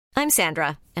I'm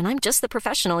Sandra, and I'm just the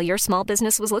professional your small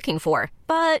business was looking for.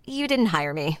 But you didn't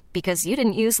hire me because you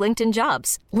didn't use LinkedIn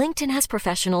Jobs. LinkedIn has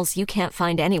professionals you can't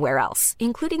find anywhere else,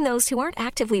 including those who aren't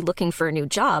actively looking for a new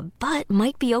job, but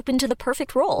might be open to the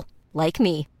perfect role, like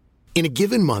me. In a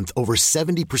given month, over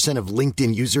 70% of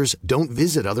LinkedIn users don't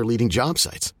visit other leading job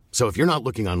sites. So if you're not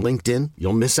looking on LinkedIn,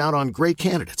 you'll miss out on great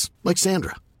candidates like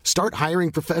Sandra. Start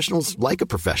hiring professionals like a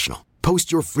professional.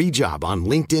 Post your free job on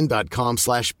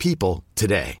linkedin.com/people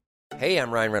today. Hey,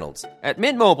 I'm Ryan Reynolds. At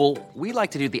Mint Mobile, we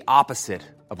like to do the opposite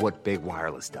of what Big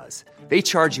Wireless does. They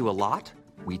charge you a lot,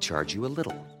 we charge you a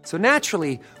little. So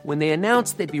naturally, when they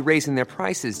announced they'd be raising their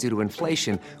prices due to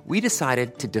inflation, we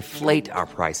decided to deflate our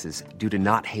prices due to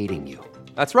not hating you.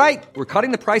 That's right. We're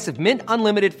cutting the price of Mint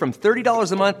Unlimited from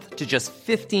 $30 a month to just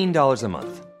 $15 a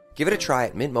month. Give it a try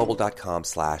at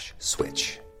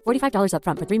mintmobile.com/switch. $45 up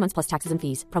front for 3 months plus taxes and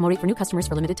fees. Promo rate for new customers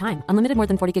for limited time. Unlimited more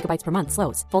than 40 gigabytes per month.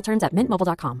 Slows full terms at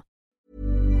mintmobile.com.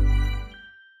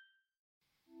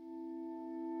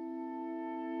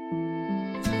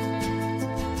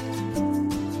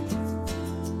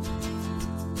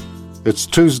 It's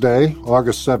Tuesday,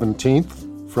 August 17th.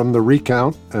 From The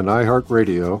Recount and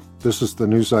iHeartRadio, this is the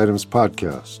News Items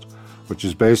Podcast, which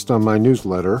is based on my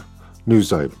newsletter,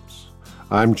 News Items.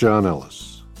 I'm John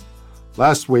Ellis.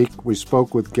 Last week, we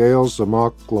spoke with Gail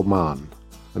Zamok-Laman,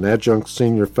 an adjunct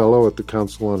senior fellow at the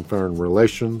Council on Foreign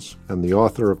Relations and the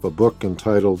author of a book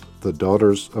entitled The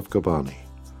Daughters of Kobani.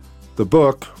 The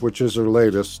book, which is her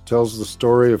latest, tells the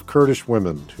story of Kurdish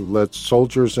women who led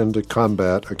soldiers into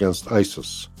combat against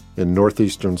ISIS in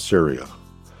northeastern Syria.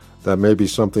 That may be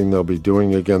something they'll be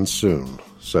doing again soon,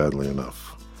 sadly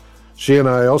enough. She and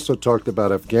I also talked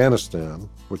about Afghanistan,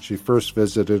 which she first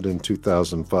visited in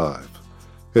 2005.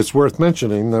 It's worth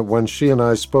mentioning that when she and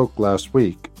I spoke last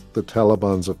week, the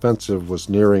Taliban's offensive was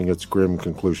nearing its grim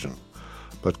conclusion,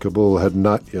 but Kabul had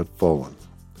not yet fallen.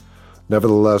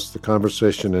 Nevertheless, the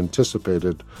conversation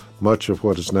anticipated much of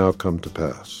what has now come to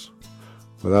pass.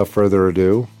 Without further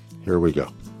ado, here we go.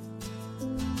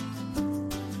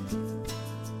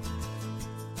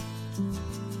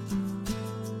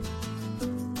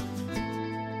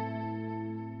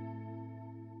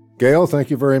 Gail, thank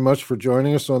you very much for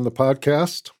joining us on the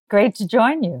podcast. Great to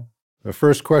join you. The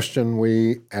first question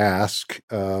we ask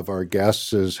of our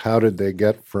guests is, how did they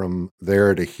get from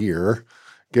there to here?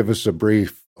 Give us a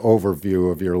brief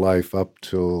overview of your life up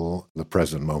till the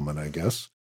present moment, I guess.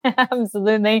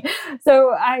 Absolutely.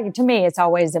 So to me, it's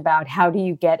always about how do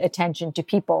you get attention to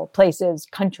people, places,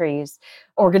 countries,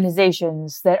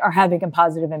 organizations that are having a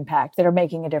positive impact, that are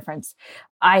making a difference.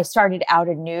 I started out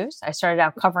in news. I started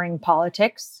out covering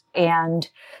politics and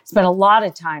spent a lot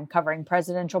of time covering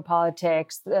presidential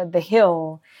politics, the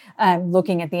Hill,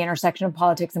 looking at the intersection of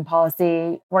politics and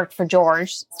policy. Worked for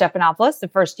George Stephanopoulos the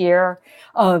first year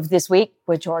of This Week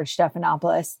with George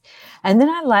Stephanopoulos. And then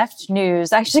I left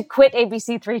news. I actually quit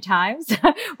ABC 3 times.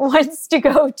 Once to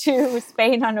go to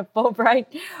Spain on a Fulbright,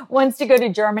 once to go to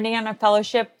Germany on a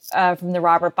fellowship from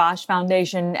the Robert Bosch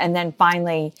Foundation, and then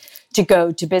finally to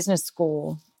go to business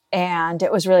school. And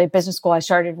it was really business school. I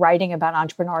started writing about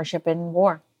entrepreneurship and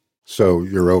war. So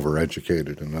you're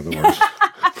overeducated, in other words.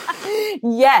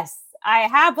 Yes, I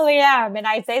happily am. And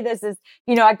I say this is,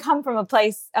 I come from a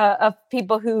place of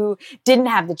people who didn't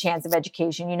have the chance of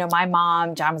education. My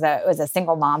mom, John, was a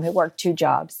single mom who worked 2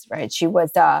 jobs, right? She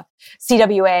was a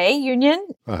CWA union,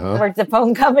 worked at the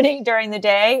phone company during the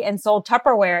day and sold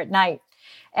Tupperware at night.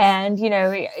 And,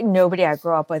 nobody I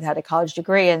grew up with had a college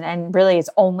degree. And really, it's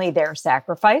only their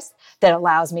sacrifice that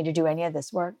allows me to do any of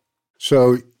this work.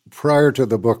 So prior to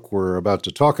the book we're about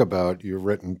to talk about, you've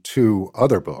written 2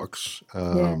 other books.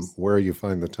 Yes. Where you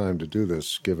find the time to do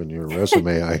this, given your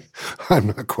resume, I'm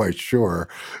not quite sure.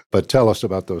 But tell us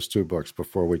about those 2 books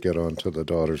before we get on to The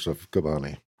Daughters of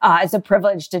Kobani. It's a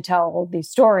privilege to tell these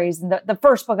stories. And the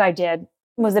first book I did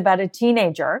was about a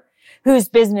teenager whose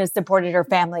business supported her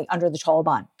family under the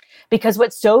Taliban. Because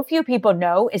what so few people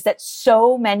know is that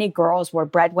so many girls were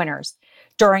breadwinners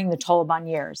during the Taliban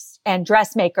years. And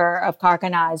Dressmaker of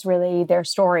Karkhana is really their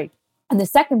story. And the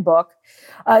second book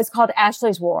is called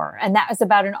Ashley's War. And that was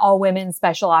about an all-women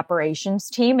special operations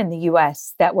team in the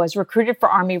U.S. that was recruited for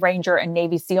Army Ranger and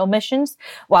Navy SEAL missions,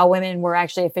 while women were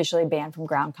actually officially banned from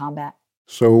ground combat.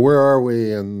 So where are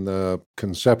we in the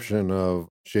conception of,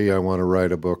 I want to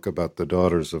write a book about the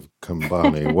Daughters of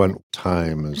Kobani? What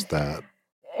time is that?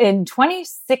 In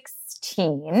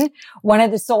 2016, one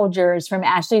of the soldiers from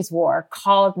Ashley's War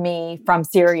called me from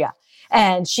Syria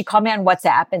And she called me on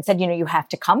WhatsApp and said, you have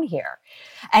to come here.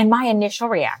 And my initial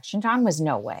reaction, John, was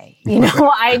no way.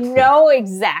 I know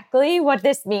exactly what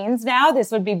this means now.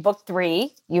 This would be book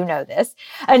 3. You know this.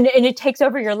 And it takes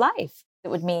over your life. It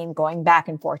would mean going back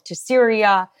and forth to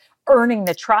Syria, earning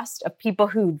the trust of people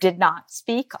who did not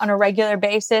speak on a regular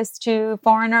basis to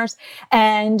foreigners,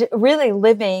 and really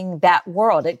living that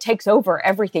world. It takes over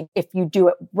everything if you do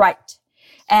it right.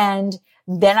 And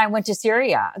then I went to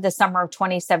Syria the summer of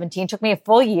 2017. It took me a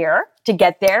full year to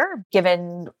get there,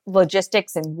 given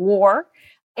logistics and war.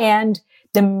 And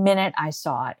the minute I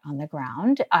saw it on the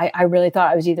ground, I really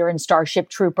thought I was either in Starship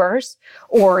Troopers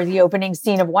or the opening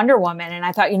scene of Wonder Woman. And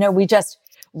I thought,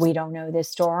 we don't know this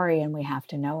story and we have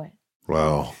to know it.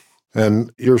 Wow.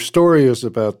 And your story is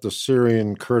about the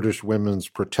Syrian Kurdish Women's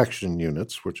Protection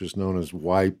Units, which is known as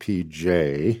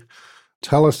YPJ.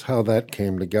 Tell us how that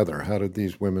came together. How did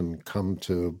these women come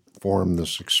to form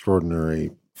this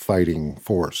extraordinary fighting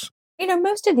force?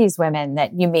 Most of these women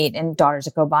that you meet in Daughters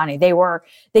of Kobani,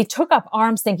 they took up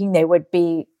arms thinking they would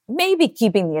be maybe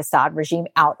keeping the Assad regime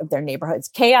out of their neighborhoods.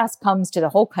 Chaos comes to the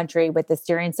whole country with the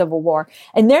Syrian civil war.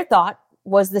 And their thought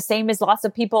was the same as lots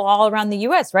of people all around the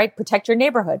U.S., right? Protect your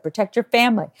neighborhood, protect your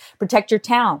family, protect your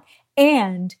town.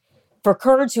 And for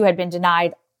Kurds who had been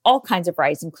denied all kinds of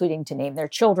rights, including to name their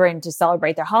children, to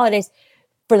celebrate their holidays,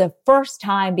 for the first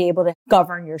time, be able to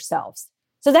govern yourselves.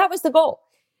 So that was the goal.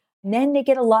 And then they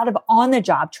get a lot of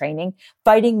on-the-job training,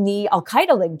 fighting the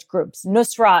al-Qaeda-linked groups,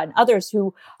 Nusra and others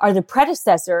who are the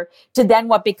predecessor to then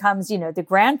what becomes, the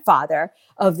grandfather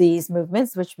of these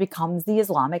movements, which becomes the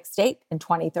Islamic State in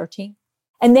 2013.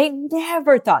 And they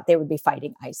never thought they would be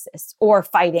fighting ISIS or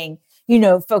fighting,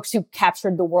 folks who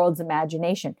captured the world's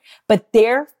imagination. But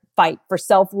their fight for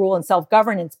self-rule and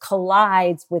self-governance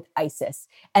collides with ISIS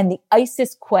and the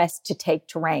ISIS quest to take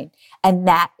terrain. And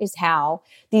that is how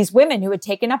these women who had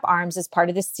taken up arms as part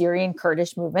of the Syrian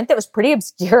Kurdish movement that was pretty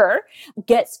obscure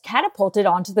gets catapulted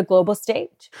onto the global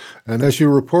stage. And as you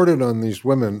reported on these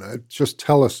women, just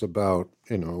tell us about,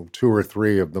 2 or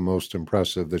 3 of the most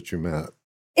impressive that you met.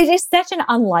 It is such an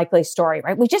unlikely story,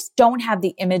 right? We just don't have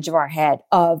the image of our head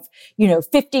of,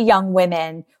 50 young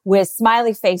women with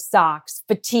smiley face socks,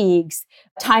 fatigues,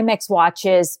 Timex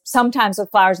watches, sometimes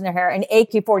with flowers in their hair, and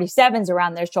AK-47s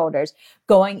around their shoulders,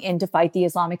 going in to fight the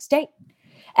Islamic State.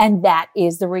 And that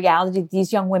is the reality that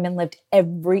these young women lived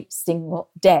every single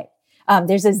day.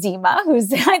 There's Azima,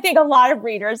 who's, I think a lot of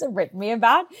readers have written me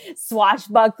about,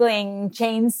 swashbuckling,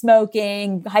 chain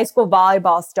smoking, high school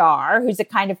volleyball star, who's the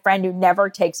kind of friend who never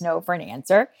takes no for an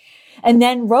answer. And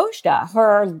then Rojda,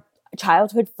 her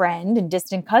childhood friend and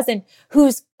distant cousin,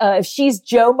 who's, if she's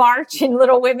Jo March in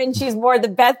Little Women, she's more the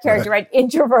Beth character, right?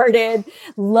 Introverted,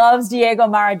 loves Diego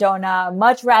Maradona,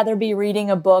 much rather be reading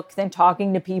a book than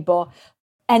talking to people.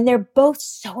 And they're both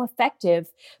so effective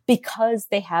because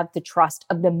they have the trust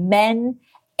of the men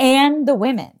and the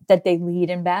women that they lead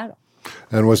in battle.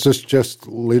 And was this just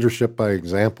leadership by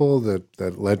example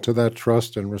that led to that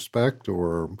trust and respect,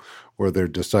 or were there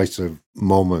decisive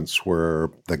moments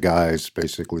where the guys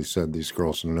basically said these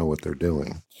girls know what they're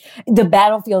doing? The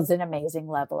battlefield's an amazing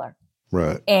leveler.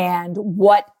 Right. And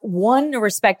what won the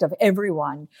respect of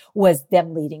everyone was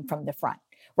them leading from the front.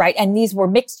 Right. And these were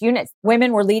mixed units.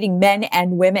 Women were leading men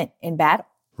and women in battle.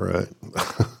 Right.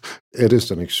 It is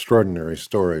an extraordinary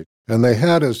story. And they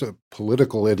had as a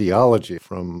political ideology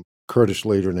from a Kurdish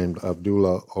leader named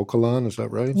Abdullah Öcalan. Is that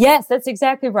right? Yes, that's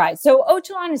exactly right. So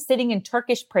Öcalan is sitting in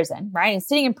Turkish prison, right? And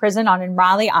sitting in prison on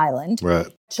Imrali Island.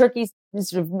 Right. Turkey's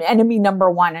sort of enemy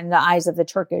number one in the eyes of the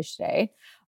Turkish state.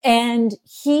 And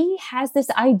he has this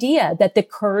idea that the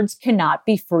Kurds cannot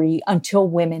be free until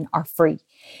women are free.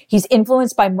 He's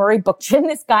influenced by Murray Bookchin,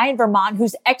 this guy in Vermont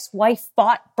whose ex-wife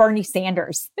fought Bernie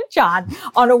Sanders, John,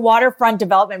 on a waterfront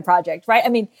development project, right? I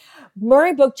mean,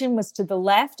 Murray Bookchin was to the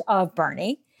left of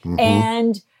Bernie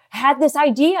and had this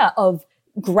idea of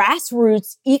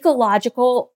grassroots,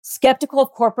 ecological, skeptical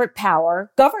of corporate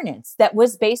power governance that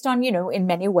was based on, in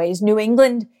many ways, New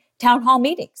England town hall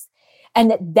meetings.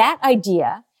 And that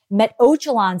idea met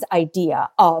Öcalan's idea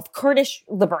of Kurdish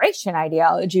liberation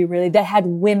ideology, really, that had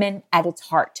women at its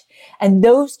heart. And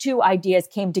those two ideas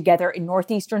came together in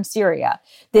northeastern Syria,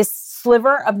 this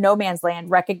sliver of no man's land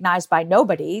recognized by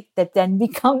nobody that then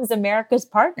becomes America's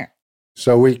partner.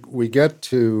 So we get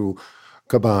to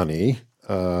Kobani,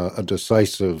 a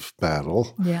decisive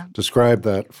battle. Yeah. Describe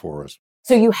that for us.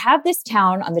 So you have this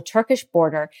town on the Turkish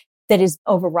border that is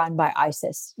overrun by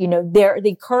ISIS.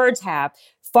 The Kurds have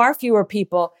far fewer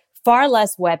people, far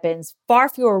less weapons, far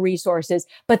fewer resources,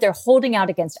 but they're holding out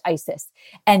against ISIS.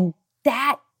 And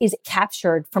that is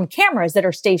captured from cameras that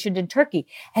are stationed in Turkey.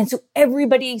 And so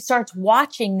everybody starts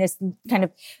watching this kind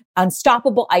of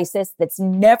unstoppable ISIS that's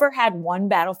never had one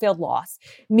battlefield loss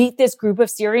meet this group of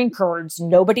Syrian Kurds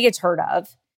nobody has heard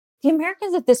of. The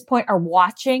Americans at this point are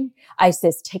watching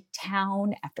ISIS take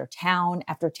town after town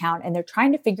after town, and they're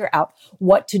trying to figure out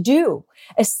what to do,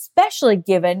 especially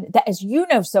given that, as you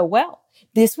know so well,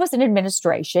 this was an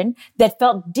administration that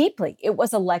felt deeply it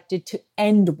was elected to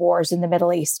end wars in the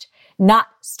Middle East, not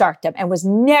start them, and was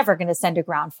never going to send a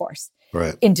ground force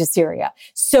into Syria.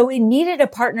 So it needed a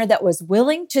partner that was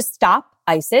willing to stop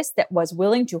ISIS, that was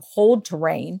willing to hold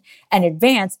terrain and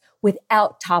advance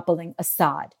without toppling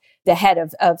Assad, the head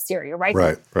of Syria, right?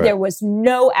 Right. There was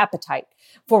no appetite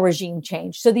for regime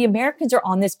change. So the Americans are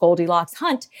on this Goldilocks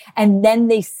hunt, and then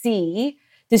they see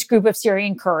this group of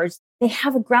Syrian Kurds. They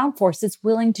have a ground force that's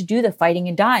willing to do the fighting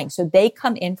and dying. So they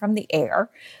come in from the air,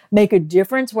 make a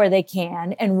difference where they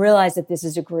can, and realize that this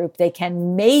is a group they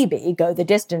can maybe go the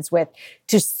distance with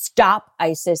to stop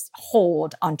ISIS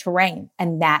hold on terrain.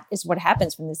 And that is what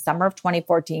happens from the summer of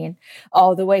 2014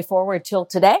 all the way forward till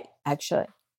today, actually.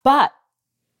 But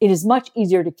it is much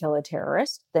easier to kill a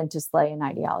terrorist than to slay an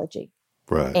ideology.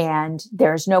 Right. And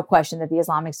there's no question that the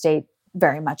Islamic State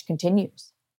very much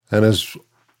continues. And as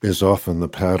is often the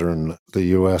pattern, the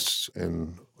U.S.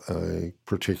 in a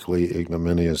particularly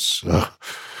ignominious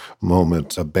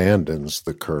moment abandons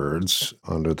the Kurds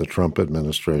under the Trump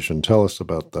administration. Tell us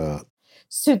about that.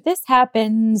 So this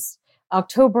happens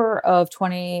October of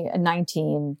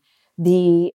 2019.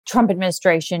 The Trump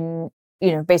administration,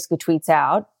 basically tweets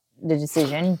out the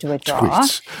decision to withdraw.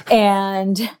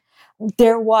 And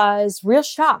there was real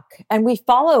shock. And we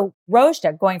follow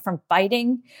Rojda going from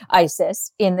fighting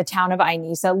ISIS in the town of Ain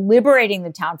Issa, liberating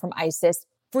the town from ISIS,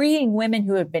 freeing women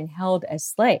who had been held as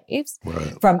slaves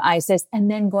from ISIS,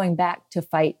 and then going back to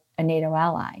fight a NATO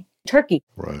ally, Turkey,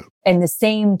 in the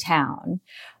same town.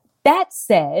 That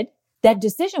said, that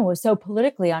decision was so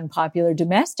politically unpopular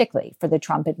domestically for the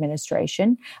Trump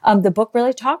administration. The book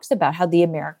really talks about how the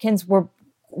Americans were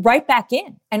right back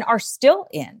in and are still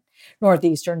in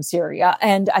northeastern Syria.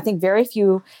 And I think very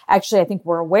few actually, I think,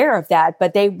 were aware of that,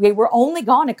 but they were only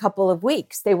gone a couple of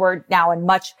weeks. They were now in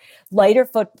much lighter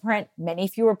footprint, many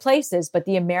fewer places, but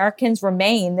the Americans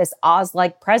remain this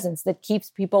Oz-like presence that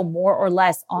keeps people more or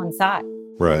less on side.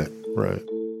 Right.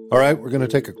 All right, we're going to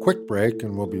take a quick break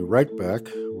and we'll be right back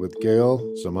with Gail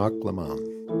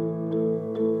Zermak-Lamam.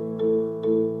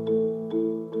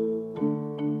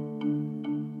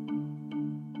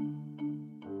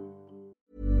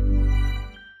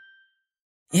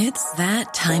 It's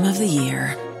that time of the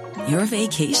year. Your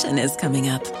vacation is coming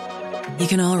up. You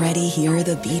can already hear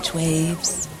the beach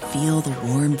waves, feel the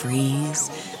warm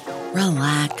breeze,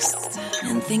 relax,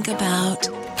 and think about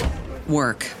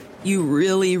work. You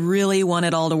really, really want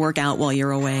it all to work out while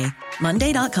you're away.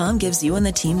 Monday.com gives you and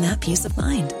the team that peace of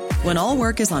mind. When all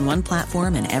work is on one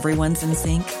platform and everyone's in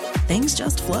sync, things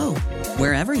just flow.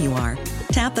 Wherever you are,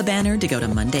 tap the banner to go to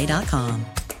Monday.com.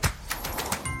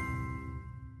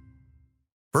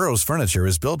 Burrow's furniture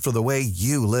is built for the way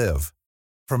you live.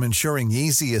 From ensuring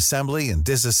easy assembly and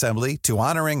disassembly to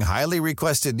honoring highly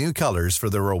requested new colors for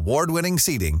their award-winning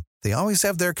seating, they always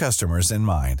have their customers in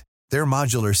mind. Their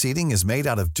modular seating is made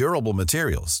out of durable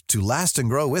materials to last and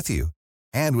grow with you.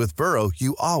 And with Burrow,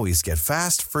 you always get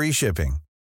fast, free shipping.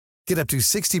 Get up to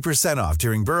 60% off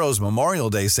during Burrow's Memorial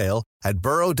Day sale at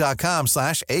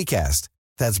burrow.com/ACAST.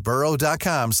 That's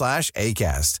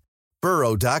burrow.com/ACAST.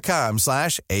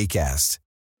 burrow.com/ACAST.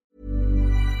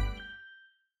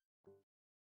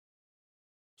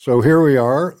 So here we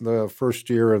are, the first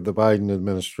year of the Biden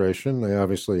administration. They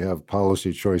obviously have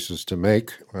policy choices to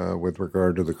make with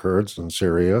regard to the Kurds in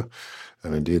Syria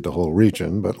and indeed the whole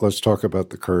region. But let's talk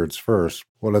about the Kurds first.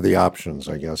 What are the options,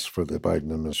 I guess, for the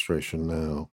Biden administration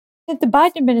now? The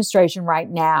Biden administration right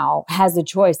now has a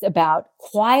choice about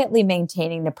quietly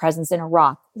maintaining the presence in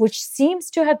Iraq, which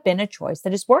seems to have been a choice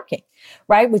that is working,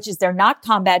 right? Which is they're not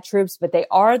combat troops, but they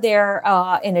are there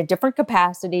in a different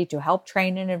capacity to help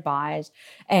train and advise.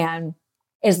 And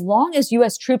as long as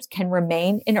U.S. troops can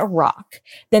remain in Iraq,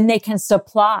 then they can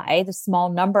supply the small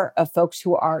number of folks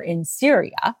who are in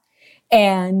Syria,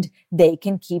 and they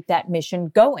can keep that mission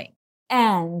going.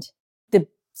 And the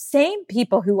same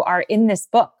people who are in this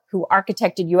book, who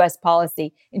architected U.S.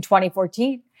 policy in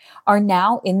 2014, are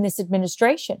now in this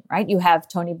administration, right? You have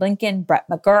Tony Blinken, Brett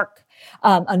McGurk,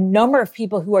 a number of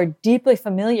people who are deeply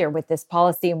familiar with this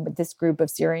policy and with this group of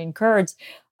Syrian Kurds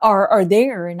are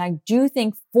there. And I do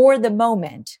think for the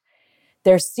moment,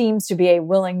 there seems to be a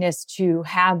willingness to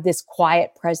have this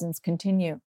quiet presence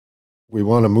continue. We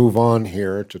want to move on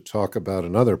here to talk about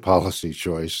another policy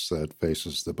choice that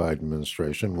faces the Biden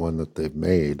administration, one that they've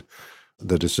made,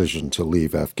 the decision to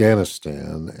leave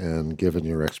Afghanistan. And given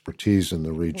your expertise in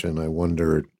the region, I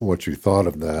wondered what you thought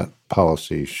of that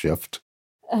policy shift.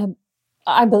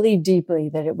 I believe deeply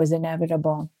that it was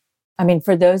inevitable. I mean,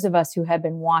 for those of us who have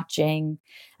been watching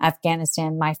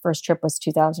Afghanistan, my first trip was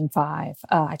 2005.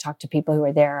 I talked to people who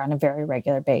were there on a very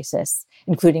regular basis,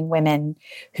 including women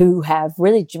who have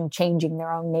really been changing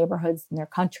their own neighborhoods in their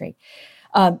country.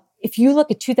 If you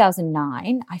look at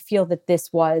 2009, I feel that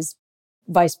this was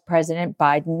Vice President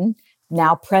Biden,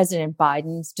 now President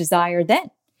Biden's desire then.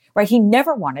 Right? He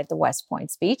never wanted the West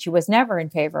Point speech. He was never in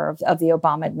favor of the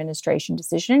Obama administration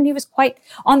decision. And he was quite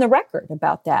on the record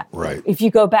about that. Right. If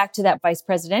you go back to that vice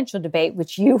presidential debate,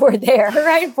 which you were there,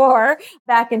 right, for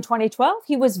back in 2012,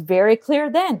 he was very clear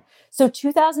then. So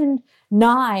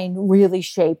 2009 really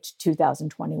shaped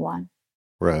 2021.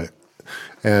 Right.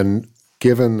 And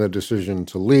given the decision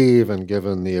to leave and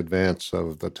given the advance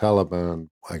of the Taliban,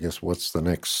 I guess what's the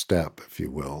next step, if you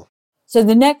will? So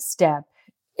the next step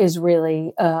is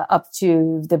really up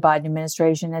to the Biden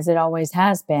administration, as it always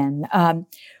has been.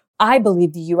 I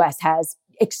believe the U.S. has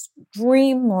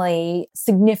extremely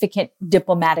significant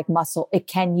diplomatic muscle it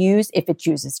can use if it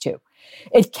chooses to.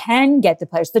 It can get the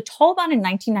players. The Taliban in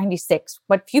 1996,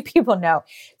 what few people know,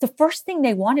 the first thing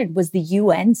they wanted was the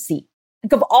UN seat.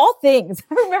 Like, of all things,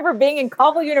 I remember being in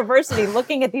Kabul University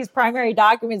looking at these primary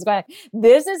documents going,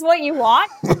 this is what you want?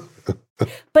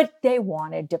 But they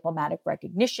wanted diplomatic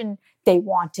recognition. They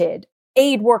wanted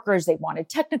aid workers. They wanted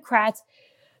technocrats.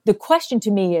 The question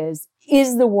to me is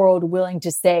the world willing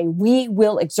to say we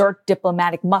will exert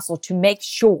diplomatic muscle to make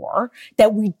sure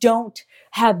that we don't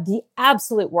have the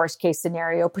absolute worst case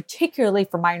scenario, particularly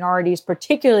for minorities,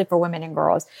 particularly for women and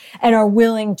girls, and are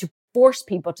willing to force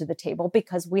people to the table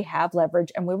because we have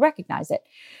leverage and we recognize it?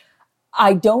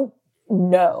 I don't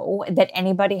know that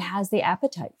anybody has the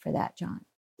appetite for that, John.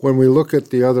 When we look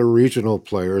at the other regional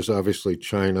players, obviously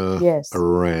China, yes,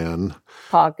 Iran,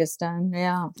 Pakistan,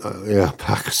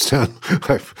 Pakistan,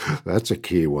 that's a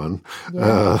key one.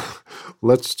 Yeah.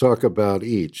 Let's talk about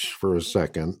each for a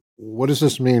second. What does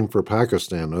this mean for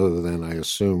Pakistan, other than, I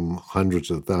assume,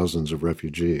 hundreds of thousands of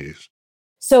refugees?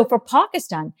 So for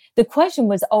Pakistan, the question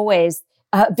was always,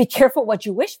 be careful what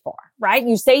you wish for, right?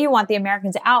 You say you want the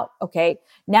Americans out. Okay,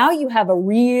 now you have a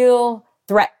real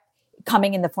threat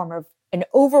coming in the form of an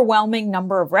overwhelming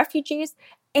number of refugees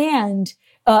and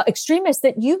extremists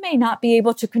that you may not be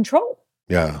able to control.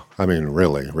 Yeah, I mean,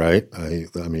 really, right?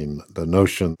 I mean, the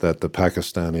notion that the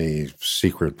Pakistani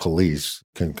secret police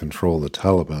can control the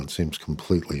Taliban seems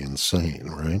completely insane,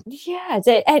 right? Yeah,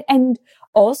 and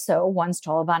also once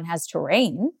Taliban has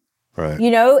terrain, right? You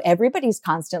know, everybody's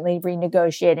constantly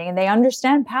renegotiating, and they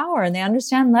understand power, and they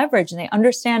understand leverage, and they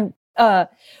understand. I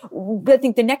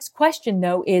think the next question,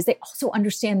 though, is they also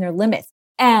understand their limits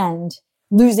and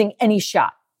losing any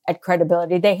shot at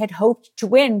credibility they had hoped to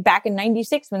win back in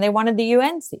 96 when they wanted the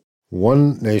UN seat.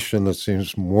 One nation that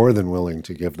seems more than willing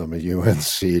to give them a UN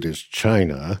seat is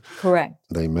China. Correct.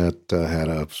 They had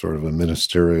a sort of a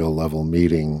ministerial level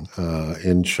meeting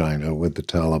in China with the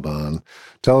Taliban.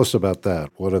 Tell us about that.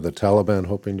 What are the Taliban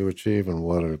hoping to achieve, and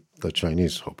what are the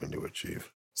Chinese hoping to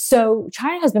achieve? So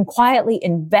China has been quietly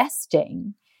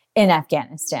investing in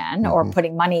Afghanistan, or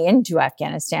putting money into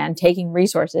Afghanistan, taking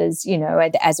resources, you know,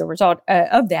 as a result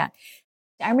of that.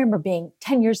 I remember being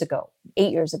 8 years ago,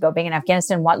 being in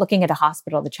Afghanistan, looking at a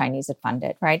hospital the Chinese had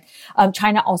funded, right?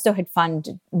 China also had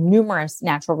funded numerous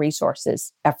natural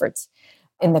resources efforts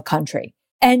in the country.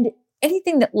 And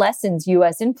anything that lessens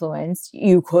U.S. influence,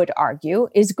 you could argue,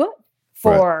 is good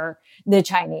for the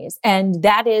Chinese. And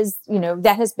that is, you know,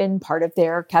 that has been part of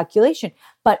their calculation.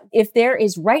 But if there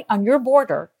is right on your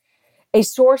border a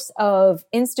source of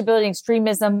instability,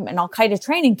 extremism, and Al-Qaeda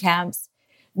training camps,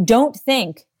 don't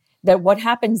think that what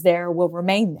happens there will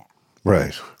remain there.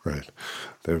 Right.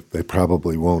 They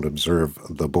probably won't observe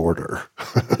the border.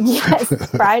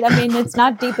 Yes, right. I mean, it's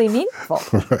not deeply meaningful.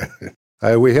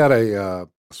 Right. We had a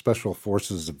Special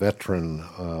Forces veteran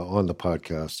on the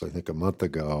podcast, I think a month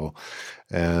ago,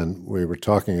 and we were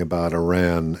talking about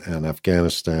Iran and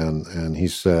Afghanistan, and he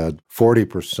said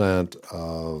 40%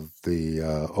 of the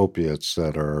opiates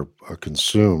that are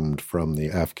consumed from the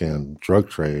Afghan drug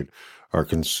trade are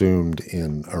consumed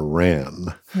in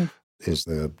Iran. Is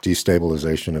the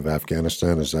destabilization of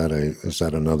Afghanistan, is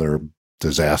that another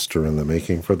disaster in the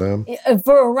making for them?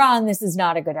 For Iran, this is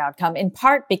not a good outcome, in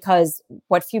part because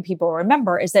what few people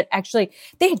remember is that actually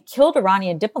they had killed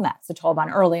Iranian diplomats, the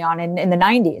Taliban, early on in the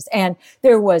 90s. And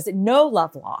there was no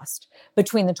love lost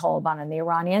between the Taliban and the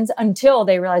Iranians until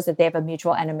they realized that they have a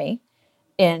mutual enemy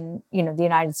in, the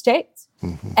United States.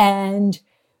 And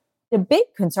the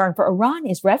big concern for Iran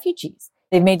is refugees.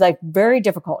 They've made life very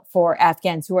difficult for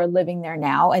Afghans who are living there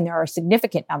now, and there are a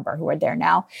significant number who are there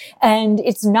now. And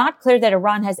it's not clear that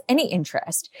Iran has any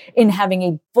interest in having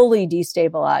a fully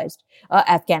destabilized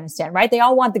Afghanistan, right? They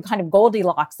all want the kind of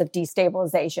Goldilocks of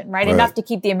destabilization, right? Enough to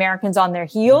keep the Americans on their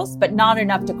heels, but not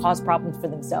enough to cause problems for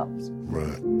themselves.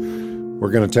 Right.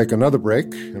 We're going to take another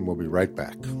break, and we'll be right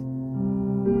back.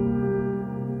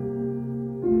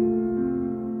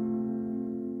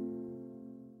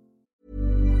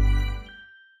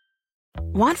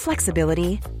 Want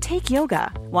flexibility? Take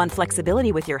yoga. Want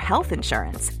flexibility with your health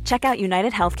insurance? Check out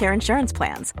United Healthcare Insurance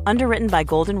Plans. Underwritten by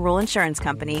Golden Rule Insurance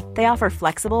Company, they offer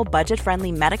flexible,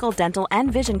 budget-friendly medical, dental,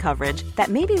 and vision coverage that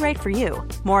may be right for you.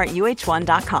 More at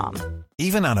UH1.com.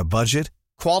 Even on a budget,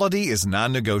 quality is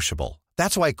non-negotiable.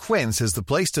 That's why Quince is the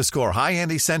place to score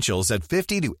high-end essentials at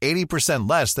 50 to 80%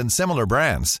 less than similar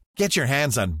brands. Get your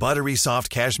hands on buttery soft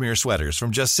cashmere sweaters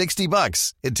from just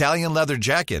 $60, Italian leather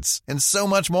jackets, and so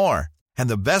much more. And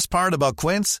the best part about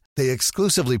Quince, they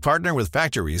exclusively partner with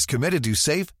factories committed to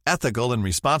safe, ethical, and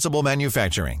responsible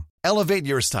manufacturing. Elevate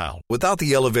your style without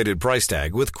the elevated price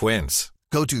tag with Quince.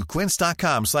 Go to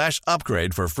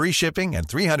quince.com/upgrade for free shipping and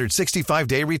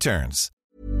 365-day returns.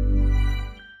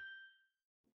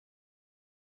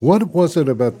 What was it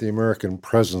about the American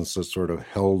presence that sort of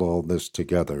held all this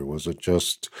together? Was it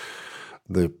just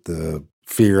the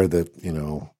fear that,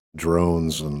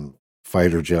 drones and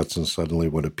fighter jets and suddenly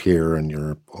would appear and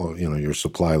your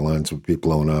supply lines would be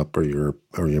blown up or your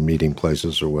meeting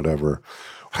places or whatever?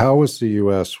 How is the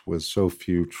U.S. with so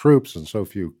few troops and so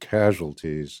few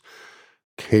casualties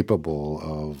capable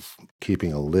of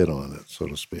keeping a lid on it, so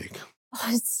to speak? Oh,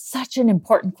 it's such an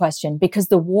important question because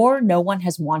the war no one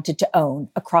has wanted to own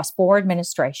across 4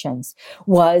 administrations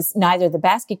was neither the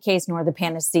basket case nor the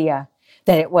panacea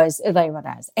that it was labeled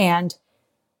as. And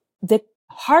the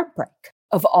heartbreak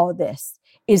of all this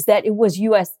is that it was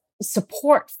U.S.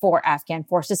 support for Afghan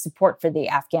forces, support for the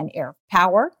Afghan air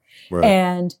power,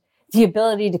 and the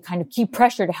ability to kind of keep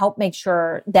pressure to help make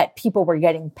sure that people were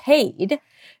getting paid,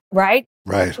 right?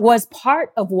 Was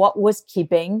part of what was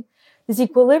keeping this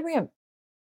equilibrium.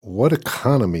 What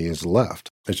economy is left?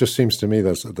 It just seems to me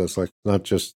that's like not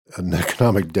just an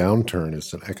economic downturn,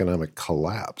 it's an economic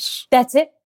collapse. That's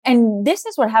it. And this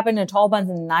is what happened in Taliban in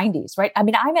the 90s, right? I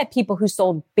mean, I met people who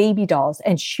sold baby dolls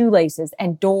and shoelaces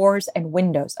and doors and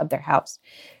windows of their house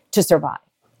to survive.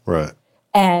 Right.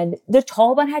 And the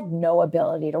Taliban had no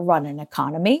ability to run an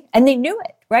economy, and they knew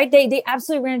it, right? They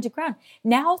absolutely ran into ground.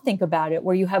 Now think about it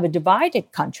where you have a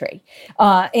divided country,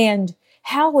 and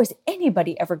how was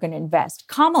anybody ever going to invest?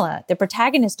 Kamala, the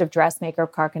protagonist of Dressmaker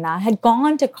of Karkana, had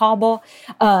gone to Kabul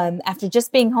after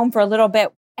just being home for a little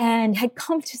bit and had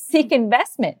come to seek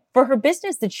investment for her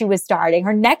business that she was starting,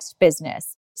 her next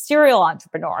business, serial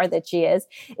entrepreneur that she is,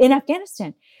 in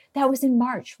Afghanistan. That was in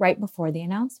March, right before the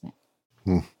announcement.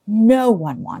 No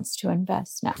one wants to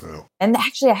invest now. No. And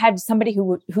actually, I had somebody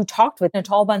who talked with the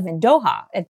Taliban in Doha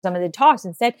at some of the talks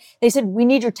and they said, we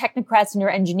need your technocrats and your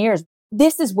engineers.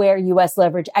 This is where U.S.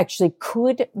 leverage actually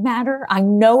could matter. I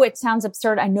know it sounds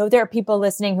absurd. I know there are people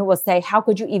listening who will say, how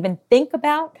could you even think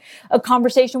about a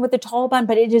conversation with the Taliban?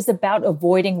 But it is about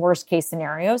avoiding worst case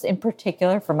scenarios, in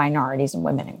particular for minorities and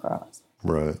women and girls.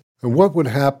 Right. And what would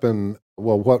happen,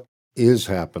 what is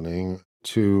happening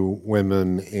to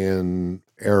women in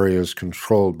areas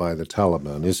controlled by the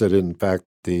Taliban? Is it, in fact,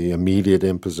 the immediate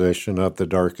imposition of the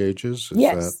Dark Ages?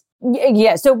 Yes.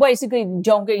 Yeah. So basically,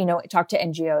 don't go, talk to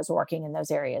NGOs working in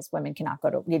those areas. Women cannot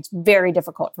it's very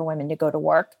difficult for women to go to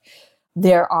work.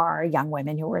 There are young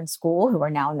women who were in school who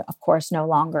are now, of course, no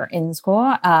longer in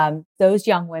school. Those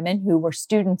young women who were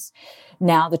students,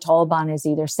 now the Taliban is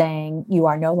either saying you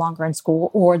are no longer in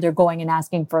school, or they're going and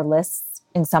asking for lists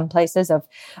in some places of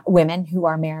women who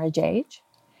are marriage age.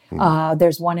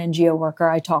 There's one NGO worker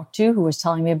I talked to who was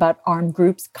telling me about armed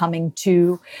groups coming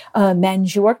to men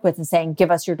she worked with and saying, give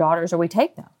us your daughters or we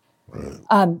take them.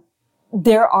 Right.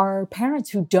 There are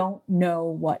parents who don't know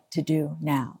what to do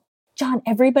now. John,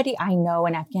 everybody I know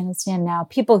in Afghanistan now,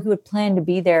 people who had planned to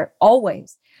be there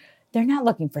always, they're not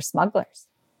looking for smugglers.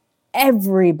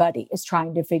 Everybody is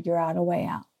trying to figure out a way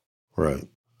out. Right.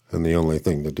 And the only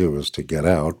thing to do is to get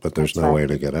out, but there's no way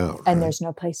to get out. And there's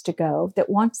no place to go that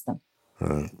wants them.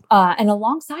 Right. And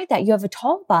alongside that, you have a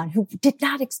Taliban who did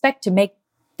not expect to make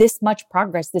this much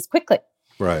progress this quickly.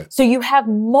 Right. So you have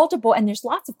multiple, and there's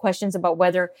lots of questions about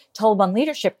whether Taliban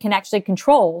leadership can actually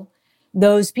control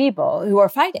those people who are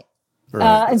fighting.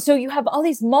 Right. And so you have all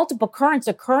these multiple currents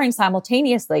occurring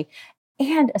simultaneously,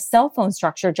 and a cell phone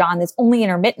structure, John, that's only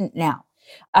intermittent now.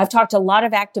 I've talked to a lot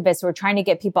of activists who are trying to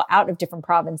get people out of different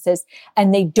provinces,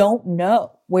 and they don't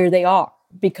know where they are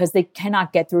because they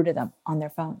cannot get through to them on their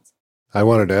phones. I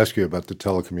wanted to ask you about the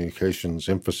telecommunications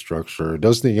infrastructure.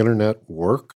 Does the internet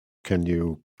work? Can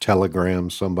you telegram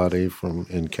somebody from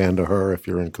in Kandahar if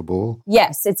you're in Kabul?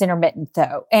 Yes, it's intermittent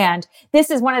though. And this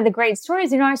is one of the great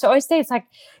stories. I always say it's like,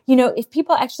 if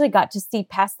people actually got to see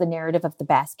past the narrative of the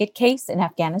basket case in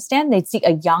Afghanistan, they'd see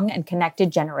a young and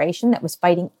connected generation that was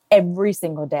fighting every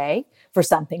single day for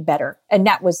something better. And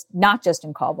that was not just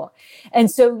in Kabul.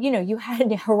 And so, you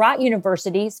had Herat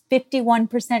University's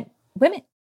 51% women.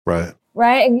 Right.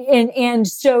 Right. And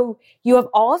so you have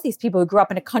all of these people who grew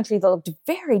up in a country that looked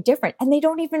very different, and they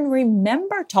don't even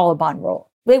remember Taliban rule.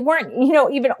 They weren't,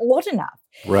 even old enough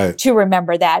to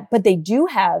remember that. But they do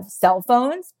have cell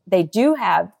phones. They do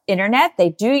have internet. They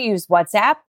do use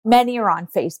WhatsApp. Many are on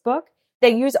Facebook. They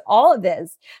use all of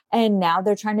this. And now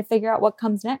they're trying to figure out what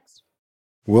comes next.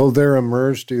 Will there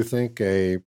emerge, do you think,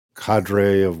 a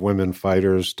cadre of women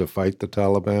fighters to fight the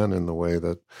Taliban in the way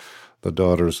that the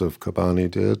daughters of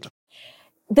Kobani did?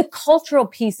 The cultural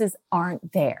pieces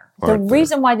aren't there. The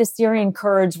reason why the Syrian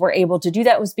Kurds were able to do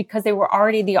that was because they were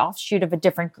already the offshoot of a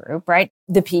different group, right?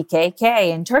 The PKK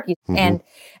in Turkey. Mm-hmm. And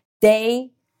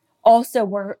they also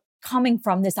were coming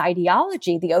from this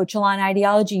ideology, the Öcalan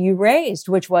ideology you raised,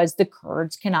 which was the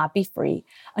Kurds cannot be free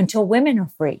until women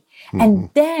are free. Mm-hmm. And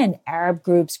then Arab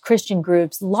groups, Christian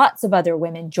groups, lots of other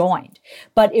women joined.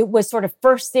 But it was sort of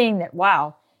first seeing that,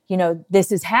 wow,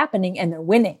 this is happening and they're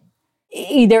winning.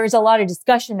 There is a lot of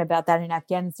discussion about that in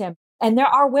Afghanistan. And there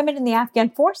are women in the Afghan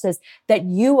forces that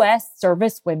U.S.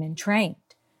 service women trained.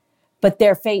 But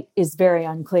their fate is very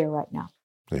unclear right now.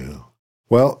 Yeah.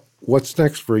 Well, what's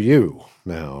next for you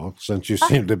now, since you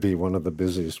seem to be one of the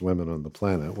busiest women on the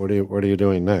planet? What are you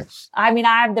doing next? I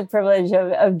have the privilege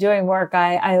of doing work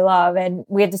I love. And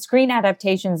we have the screen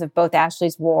adaptations of both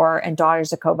Ashley's War and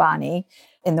Daughters of Kobani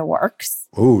in the works.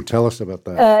 Ooh, tell us about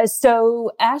that.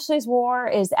 So Ashley's War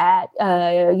is at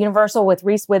Universal with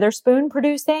Reese Witherspoon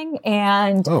producing.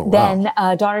 And then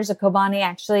Daughters of Kobani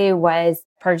actually was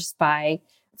purchased by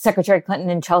Secretary Clinton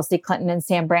and Chelsea Clinton and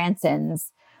Sam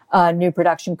Branson's new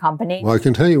production company. Well, I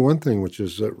can tell you one thing, which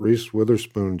is that Reese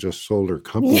Witherspoon just sold her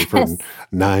company for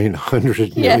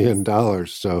 $900 million.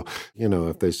 So,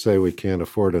 if they say we can't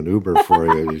afford an Uber for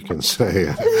you, you can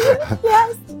say,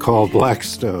 call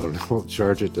Blackstone. We'll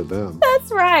charge it to them.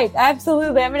 That's right.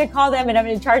 Absolutely. I'm going to call them and I'm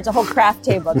going to charge the whole craft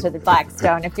table to the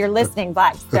Blackstone. If you're listening,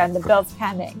 Blackstone, the bill's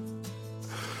coming.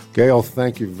 Gail,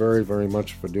 thank you very, very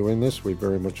much for doing this. We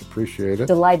very much appreciate it.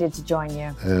 Delighted to join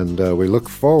you. And we look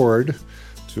forward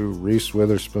to Reese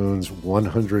Witherspoon's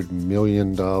 $100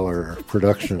 million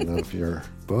production of your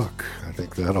book. I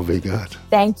think that'll be good.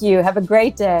 Thank you. Have a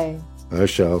great day. I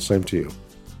shall. Same to you.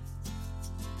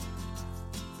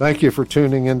 Thank you for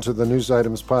tuning into the News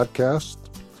Items podcast.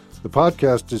 The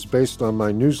podcast is based on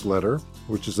my newsletter,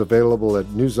 which is available at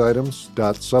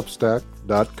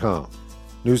newsitems.substack.com.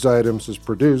 News Items is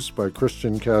produced by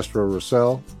Christian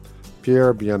Castro-Russell,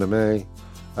 Pierre Bien-Aimé,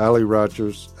 Ali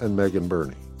Rogers, and Megan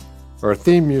Burney. Our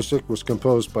theme music was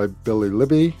composed by Billy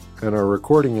Libby, and our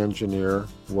recording engineer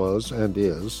was and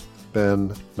is Ben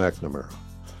McNamara.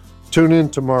 Tune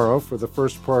in tomorrow for the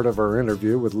first part of our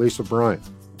interview with Lisa Bryant,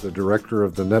 the director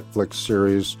of the Netflix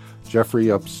series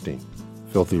Jeffrey Epstein,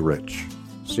 Filthy Rich.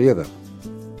 See you then.